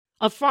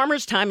A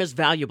farmer's time is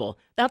valuable.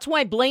 That's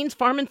why Blaine's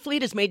Farm and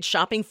Fleet has made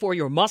shopping for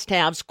your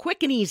must-haves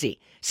quick and easy.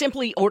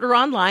 Simply order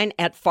online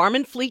at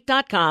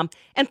farmandfleet.com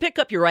and pick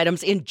up your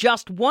items in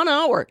just 1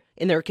 hour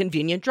in their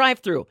convenient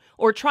drive-thru.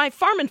 Or try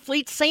Farm and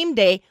Fleet's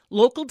same-day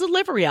local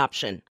delivery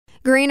option.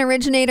 Grain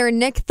originator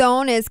Nick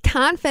Thone is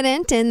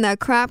confident in the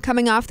crop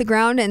coming off the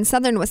ground in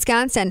southern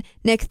Wisconsin.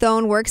 Nick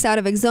Thone works out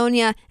of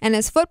Ixonia, and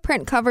his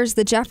footprint covers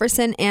the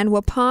Jefferson and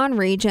Waupun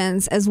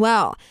regions as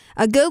well.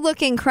 A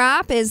good-looking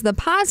crop is the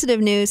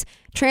positive news.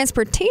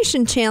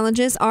 Transportation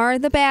challenges are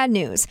the bad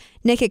news.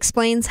 Nick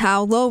explains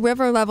how low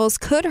river levels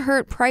could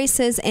hurt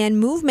prices and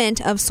movement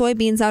of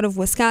soybeans out of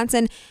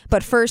Wisconsin.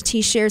 But first,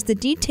 he shares the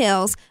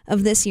details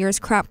of this year's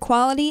crop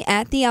quality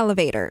at the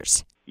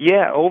elevators.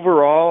 Yeah,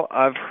 overall,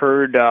 I've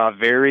heard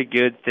very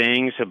good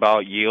things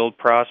about yield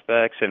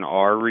prospects in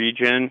our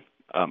region.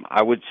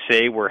 I would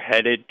say we're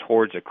headed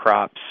towards a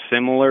crop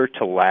similar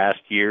to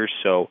last year,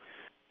 so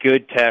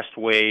good test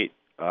weight,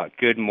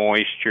 good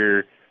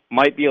moisture.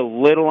 Might be a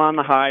little on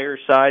the higher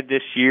side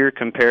this year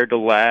compared to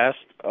last,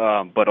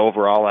 but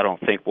overall I don't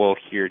think we'll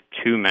hear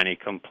too many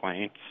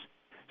complaints.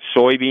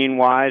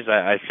 Soybean-wise,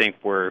 I think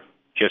we're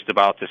just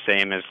about the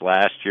same as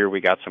last year.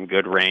 We got some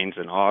good rains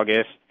in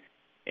August.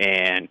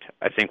 And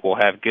I think we'll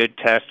have good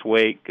test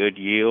weight, good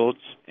yields,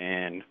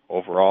 and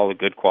overall a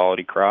good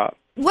quality crop.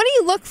 What do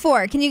you look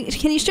for? Can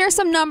you share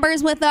some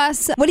numbers with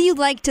us? What do you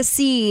like to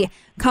see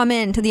come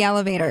into the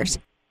elevators?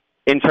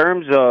 In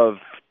terms of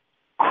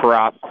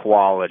crop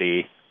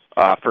quality,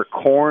 for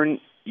corn,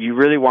 you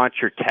really want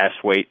your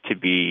test weight to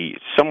be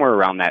somewhere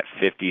around that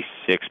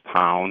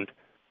 56-pound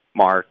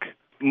mark.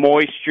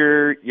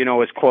 Moisture,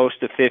 as close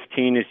to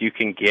 15 as you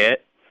can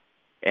get.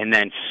 And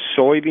then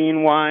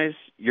soybean-wise,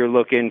 you're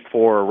looking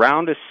for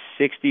around a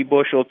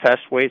 60-bushel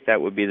test weight. That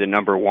would be the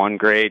number one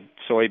grade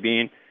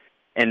soybean.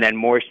 And then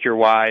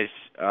moisture-wise,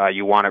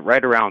 you want it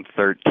right around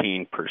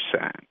 13%.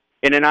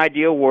 In an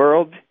ideal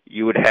world,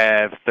 you would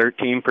have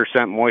 13%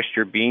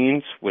 moisture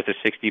beans with a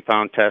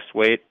 60-pound test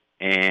weight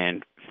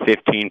and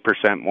 15%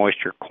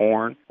 moisture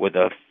corn with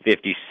a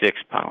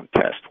 56-pound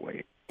test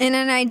weight. In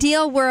an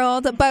ideal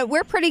world, but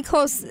we're pretty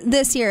close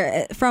this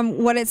year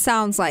from what it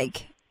sounds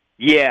like.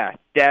 Yeah,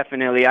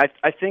 definitely.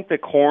 I think the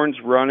corn's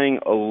running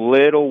a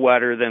little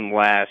wetter than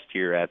last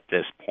year at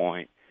this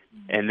point.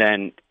 And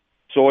then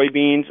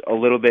soybeans a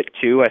little bit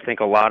too. I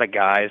think a lot of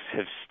guys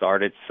have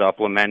started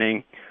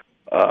supplementing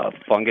a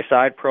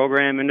fungicide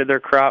program into their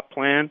crop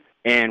plan.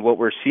 And what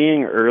we're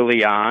seeing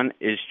early on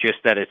is just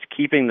that it's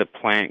keeping the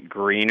plant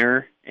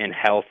greener and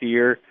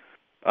healthier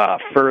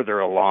further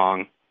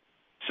along.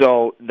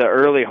 So the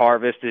early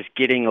harvest is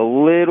getting a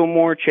little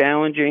more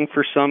challenging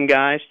for some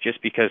guys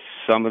just because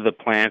some of the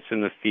plants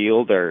in the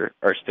field are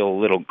still a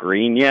little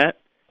green yet,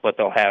 but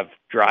they'll have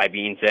dry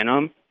beans in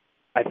them.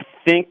 I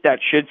think that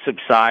should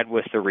subside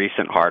with the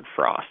recent hard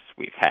frosts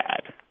we've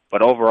had.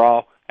 But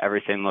overall,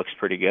 everything looks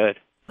pretty good.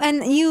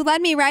 And you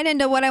led me right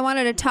into what I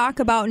wanted to talk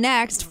about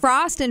next,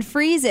 frost and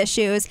freeze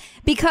issues,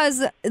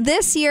 because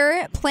this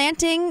year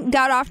planting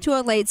got off to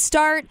a late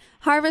start.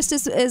 Harvest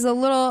is a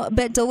little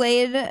bit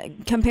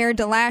delayed compared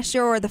to last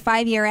year or the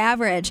 5-year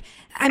average.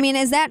 I mean,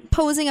 is that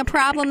posing a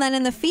problem then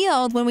in the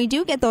field when we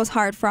do get those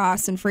hard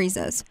frosts and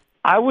freezes?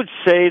 I would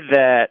say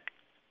that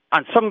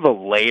on some of the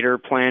later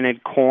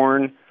planted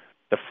corn,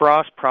 the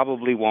frost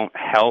probably won't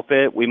help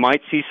it. We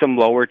might see some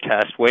lower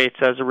test weights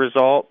as a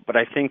result, but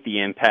I think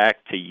the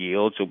impact to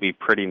yields will be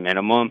pretty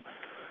minimum.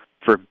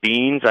 For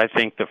beans, I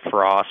think the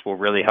frost will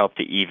really help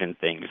to even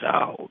things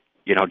out.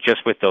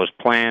 Just with those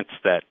plants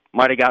that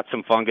might have got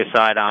some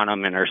fungicide on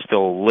them and are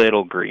still a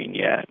little green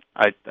yet,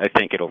 I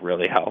think it'll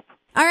really help.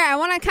 All right, I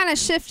want to kind of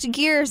shift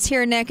gears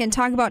here, Nick, and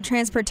talk about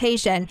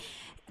transportation.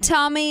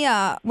 Tell me,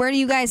 where do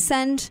you guys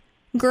send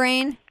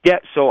grain? Yeah,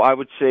 so I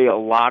would say a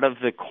lot of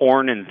the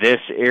corn in this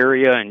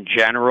area in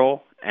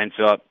general ends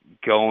up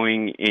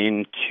going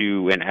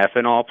into an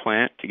ethanol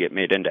plant to get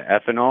made into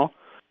ethanol.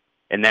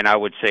 And then I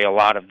would say a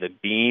lot of the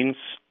beans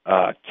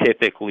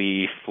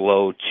typically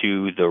flow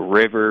to the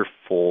river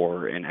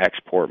for an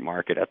export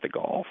market at the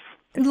Gulf.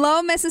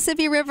 Low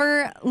Mississippi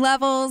River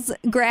levels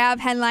grab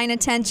headline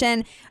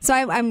attention. So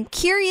I'm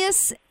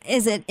curious,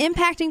 is it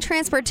impacting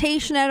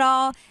transportation at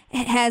all?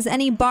 Has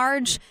any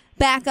barge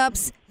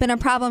backups been a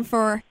problem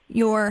for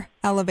your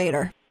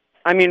elevator?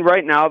 I mean,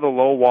 right now the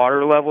low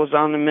water levels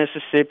on the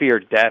Mississippi are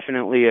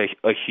definitely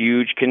a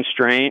huge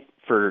constraint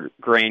for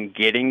grain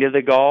getting to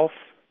the Gulf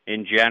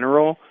in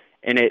general,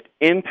 and it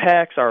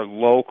impacts our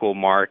local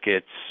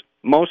markets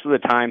most of the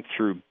time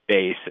through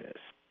basis.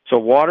 So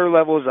water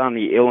levels on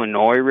the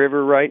Illinois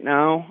River right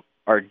now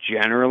are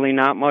generally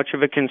not much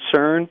of a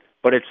concern,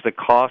 but it's the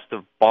cost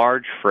of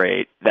barge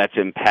freight that's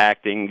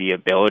impacting the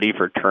ability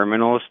for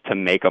terminals to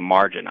make a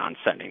margin on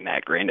sending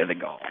that grain to the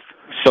Gulf.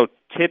 So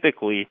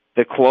typically,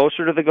 the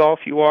closer to the Gulf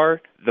you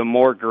are, the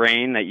more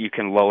grain that you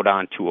can load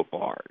onto a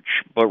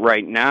barge. But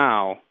right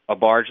now, a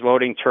barge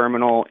loading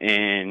terminal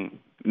in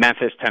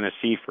Memphis,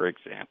 Tennessee, for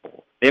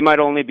example, they might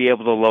only be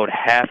able to load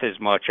half as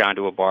much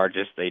onto a barge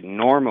as they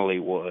normally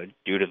would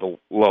due to the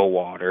low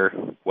water.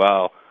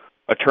 Well,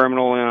 a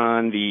terminal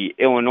on the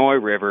Illinois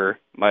River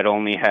might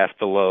only have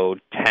to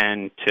load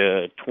 10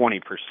 to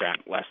 20%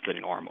 less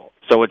than normal.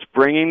 So it's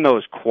bringing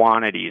those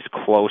quantities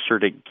closer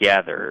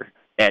together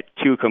at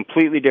two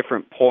completely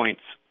different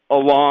points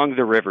along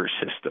the river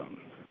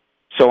system.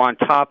 So on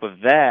top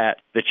of that,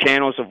 the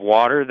channels of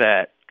water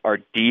that are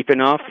deep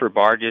enough for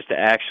barges to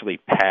actually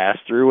pass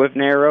through have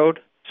narrowed.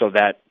 So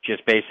that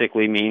just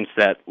basically means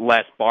that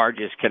less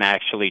barges can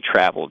actually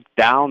travel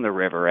down the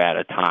river at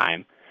a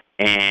time.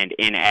 And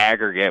in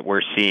aggregate,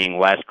 we're seeing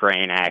less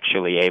grain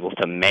actually able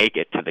to make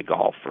it to the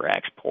Gulf for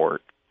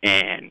export.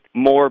 And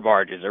more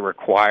barges are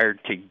required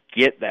to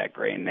get that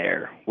grain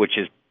there, which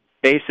has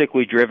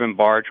basically driven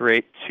barge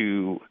rate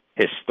to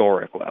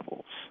historic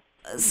levels.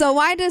 So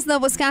why does the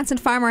Wisconsin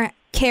farmer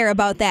care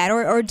about that,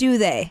 or do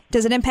they?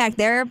 Does it impact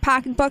their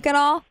pocketbook at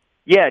all?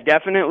 Yeah,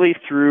 definitely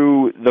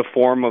through the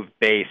form of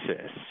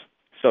basis.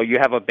 So you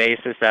have a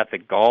basis at the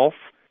Gulf,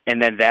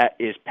 and then that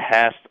is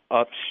passed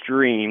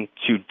upstream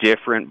to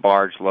different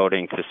barge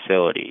loading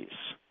facilities.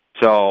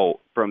 So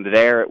from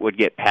there, it would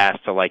get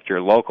passed to like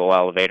your local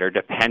elevator,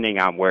 depending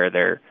on where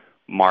their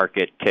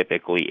market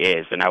typically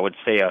is. And I would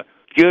say a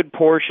good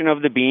portion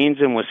of the beans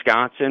in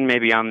Wisconsin,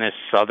 maybe on this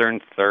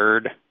southern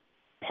third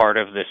part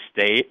of the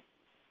state,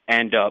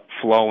 end up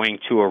flowing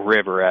to a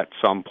river at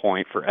some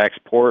point for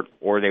export,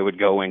 or they would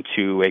go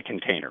into a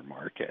container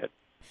market.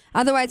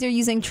 Otherwise, you're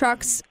using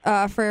trucks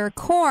for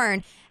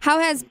corn. How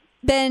has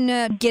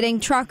been getting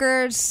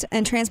truckers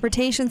and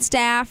transportation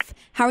staff?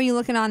 How are you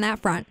looking on that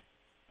front?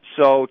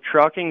 So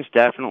trucking's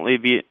definitely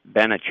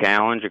been a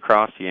challenge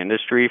across the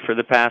industry for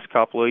the past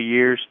couple of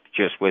years,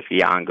 just with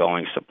the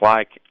ongoing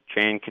supply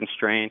chain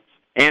constraints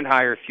and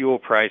higher fuel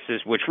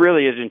prices, which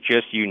really isn't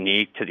just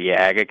unique to the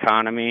ag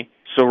economy.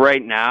 So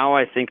right now,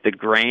 I think the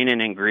grain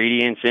and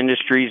ingredients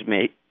industry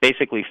is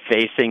basically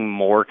facing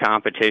more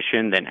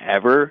competition than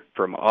ever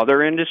from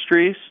other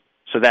industries.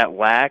 So that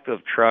lack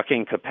of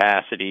trucking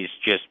capacity is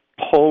just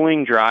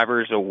pulling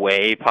drivers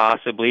away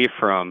possibly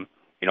from,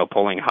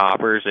 pulling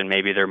hoppers, and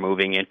maybe they're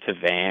moving into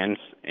vans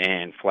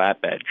and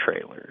flatbed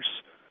trailers.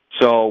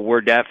 So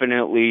we're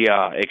definitely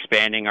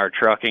expanding our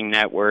trucking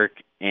network,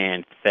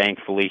 and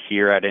thankfully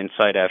here at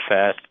Inside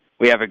FS,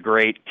 we have a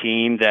great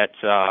team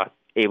that's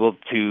able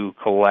to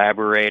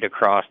collaborate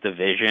across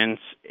divisions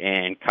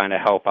and kind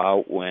of help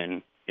out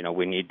when,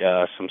 we need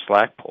some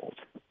slack pulled.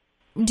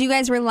 Do you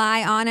guys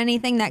rely on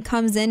anything that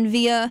comes in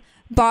via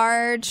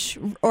barge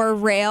or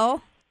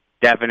rail?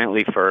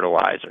 Definitely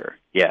fertilizer,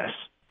 yes.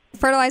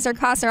 Fertilizer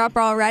costs are up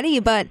already,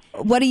 but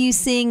what are you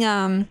seeing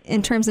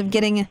in terms of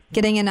getting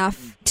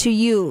enough to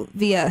you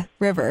via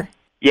river?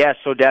 Yeah,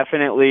 so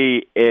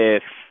definitely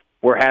if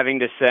we're having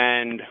to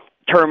send,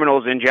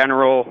 terminals in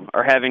general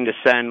are having to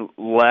send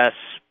less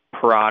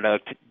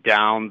product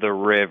down the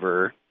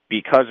river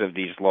because of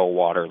these low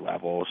water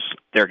levels,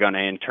 they're going to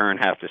in turn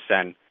have to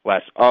send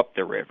less up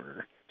the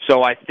river.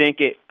 So I think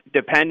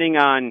depending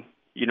on,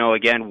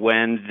 again,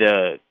 when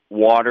the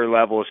water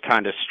levels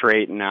kind of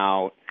straighten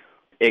out,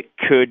 it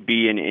could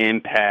be an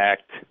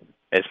impact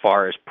as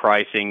far as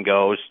pricing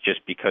goes,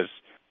 just because,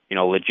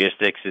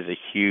 logistics is a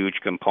huge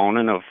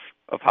component of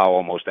how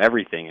almost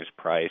everything is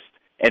priced.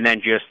 And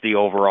then just the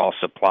overall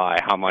supply,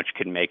 how much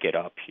can make it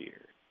up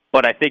here.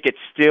 But I think it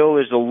still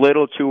is a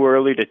little too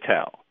early to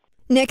tell.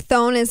 Nick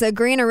Thone is a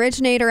grain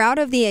originator out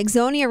of the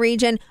Ixonia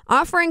region,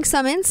 offering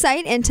some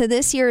insight into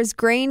this year's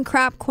grain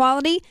crop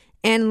quality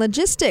and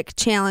logistic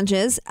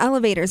challenges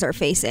elevators are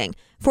facing.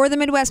 For the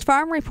Midwest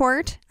Farm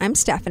Report, I'm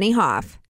Stephanie Hoff.